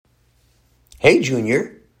Hey,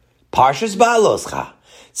 Junior. Parshas Ba'aloscha.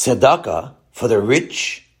 Tzedakah for the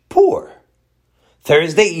rich, poor.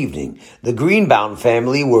 Thursday evening, the Greenbaum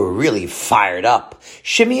family were really fired up.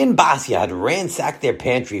 Shimmy and Basya had ransacked their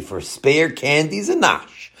pantry for spare candies and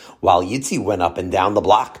nash, while Yitzi went up and down the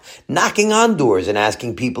block, knocking on doors and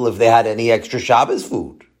asking people if they had any extra Shabbos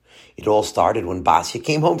food. It all started when Basya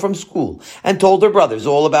came home from school and told her brothers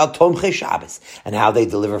all about Tomchei Shabbos and how they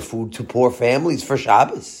deliver food to poor families for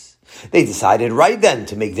Shabbos. They decided right then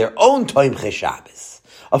to make their own Tomchei Shabbos.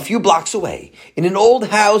 A few blocks away, in an old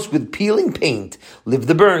house with peeling paint, lived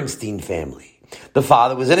the Bernstein family. The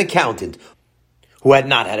father was an accountant who had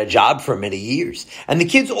not had a job for many years, and the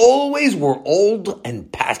kids always wore old and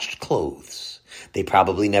patched clothes. They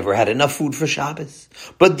probably never had enough food for Shabbos.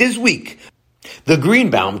 But this week, the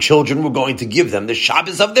Greenbaum children were going to give them the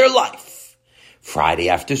Shabbos of their life. Friday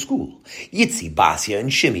after school, Yitzi, Basya,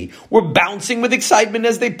 and Shimmy were bouncing with excitement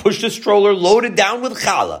as they pushed a stroller loaded down with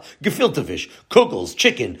challah, gefilte fish, kugels,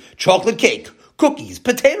 chicken, chocolate cake, cookies,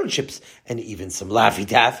 potato chips, and even some Laffy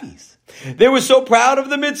Taffies. They were so proud of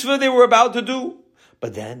the mitzvah they were about to do.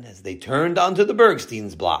 But then, as they turned onto the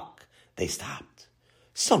Bergsteins' block, they stopped.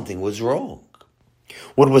 Something was wrong.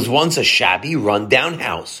 What was once a shabby, run-down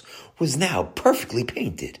house was now perfectly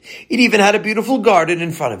painted. It even had a beautiful garden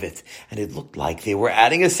in front of it, and it looked like they were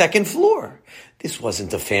adding a second floor. This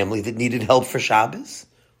wasn't a family that needed help for Shabbos.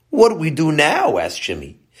 What do we do now? Asked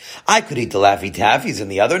Shimmy. I could eat the Laffy Taffies and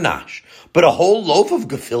the other nash, but a whole loaf of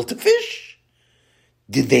gefilte fish?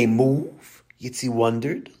 Did they move? Yitzi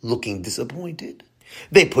wondered, looking disappointed.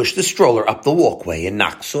 They pushed the stroller up the walkway and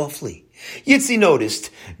knocked softly. Yitzi noticed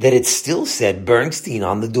that it still said Bernstein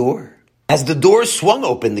on the door. As the door swung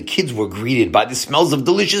open, the kids were greeted by the smells of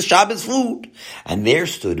delicious Shabbos food. And there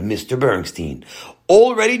stood Mr. Bernstein,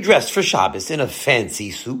 already dressed for Shabbos in a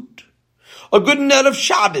fancy suit. A good night of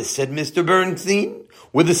Shabbos, said Mr. Bernstein,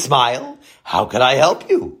 with a smile. How can I help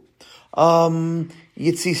you?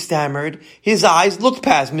 Yitzi stammered. His eyes looked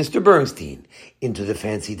past Mr. Bernstein into the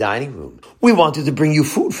fancy dining room. We wanted to bring you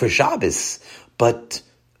food for Shabbos, but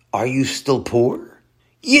are you still poor?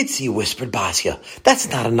 Yitzi, whispered Basya. That's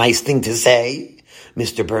not a nice thing to say.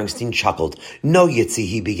 Mr. Bernstein chuckled. No, Yitzi,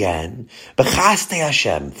 he began. B'chaste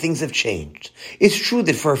Hashem, things have changed. It's true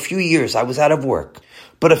that for a few years I was out of work,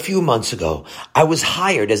 but a few months ago I was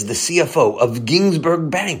hired as the CFO of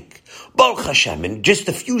Ginsberg Bank. Baruch Hashem, in just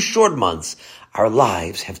a few short months, our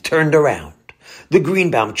lives have turned around. The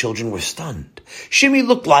Greenbaum children were stunned. Shimmy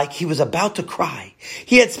looked like he was about to cry.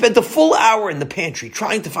 He had spent a full hour in the pantry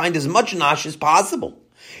trying to find as much nash as possible.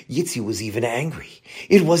 Yitzi was even angry.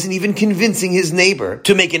 It wasn't even convincing his neighbor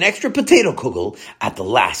to make an extra potato kugel at the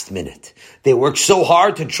last minute. They worked so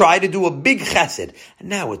hard to try to do a big chesed, and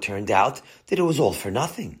now it turned out that it was all for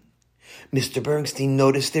nothing. Mr. Bernstein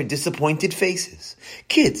noticed their disappointed faces.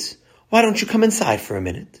 Kids, why don't you come inside for a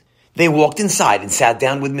minute? They walked inside and sat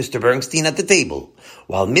down with Mr. Bernstein at the table,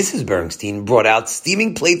 while Mrs. Bernstein brought out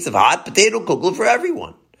steaming plates of hot potato kugel for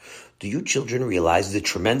everyone. Do you children realize the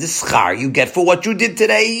tremendous schar you get for what you did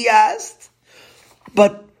today? He asked.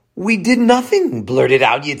 But we did nothing, blurted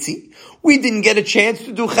out Yitzi. We didn't get a chance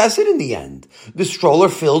to do chesed in the end. The stroller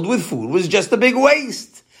filled with food was just a big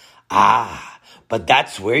waste. Ah, but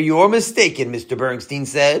that's where you're mistaken, Mr. Bernstein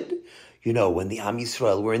said. You know, when the Am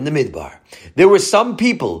Yisrael were in the Midbar, there were some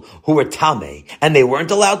people who were Tameh, and they weren't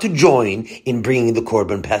allowed to join in bringing the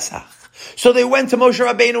Korban Pesach. So they went to Moshe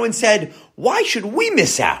Rabbeinu and said, why should we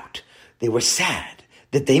miss out? They were sad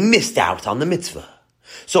that they missed out on the mitzvah.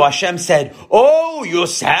 So Hashem said, oh, you're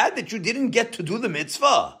sad that you didn't get to do the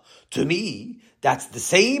mitzvah. To me, that's the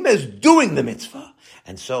same as doing the mitzvah.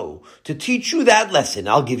 And so, to teach you that lesson,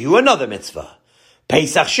 I'll give you another mitzvah,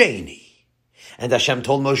 Pesach Sheni. And Hashem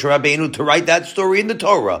told Moshe Rabbeinu to write that story in the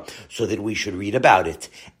Torah so that we should read about it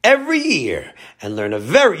every year and learn a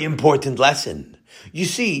very important lesson. You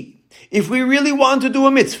see, if we really want to do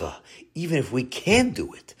a mitzvah, even if we can't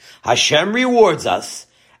do it, Hashem rewards us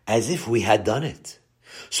as if we had done it.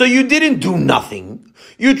 So you didn't do nothing.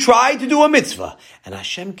 You tried to do a mitzvah, and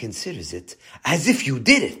Hashem considers it as if you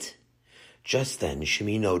did it. Just then,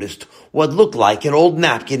 Shimmy noticed what looked like an old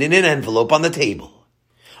napkin in an envelope on the table.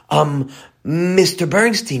 Mr.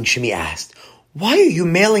 Bernstein, Shimmy asked, why are you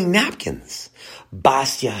mailing napkins?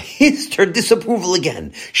 Basya hissed her disapproval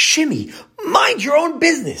again. Shimmy, mind your own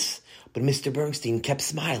business. But Mr. Bernstein kept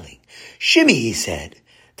smiling. Shimmy, he said,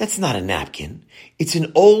 that's not a napkin. It's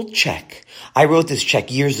an old check. I wrote this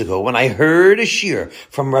check years ago when I heard a shir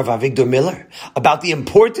from Rav Avigdor Miller about the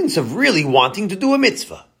importance of really wanting to do a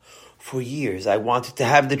mitzvah. For years, I wanted to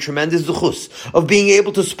have the tremendous zuchus of being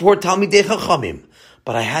able to support Talmidei Chachamim,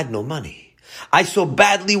 but I had no money. I so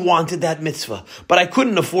badly wanted that mitzvah, but I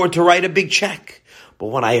couldn't afford to write a big check. But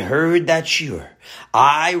when I heard that shiur,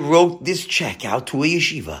 I wrote this check out to a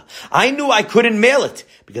yeshiva. I knew I couldn't mail it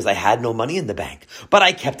because I had no money in the bank, but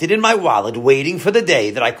I kept it in my wallet waiting for the day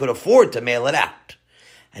that I could afford to mail it out.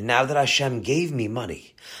 And now that Hashem gave me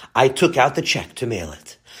money, I took out the check to mail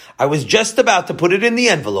it. I was just about to put it in the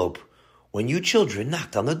envelope when you children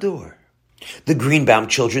knocked on the door. The Greenbaum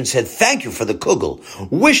children said thank you for the kugel,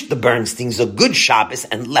 wished the Bernsteins a good Shabbos,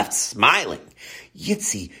 and left smiling.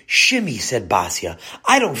 Yitzi, Shimmy, said Basya,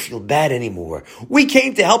 I don't feel bad anymore. We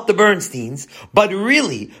came to help the Bernsteins, but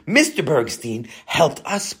really, Mr. Bergstein helped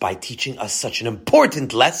us by teaching us such an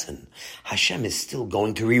important lesson. Hashem is still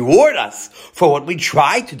going to reward us for what we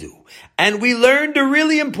tried to do, and we learned a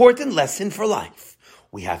really important lesson for life.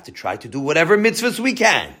 We have to try to do whatever mitzvahs we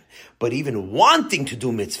can, but even wanting to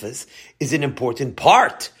do mitzvahs is an important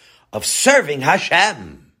part of serving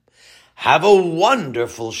Hashem. Have a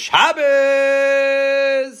wonderful Shabbos!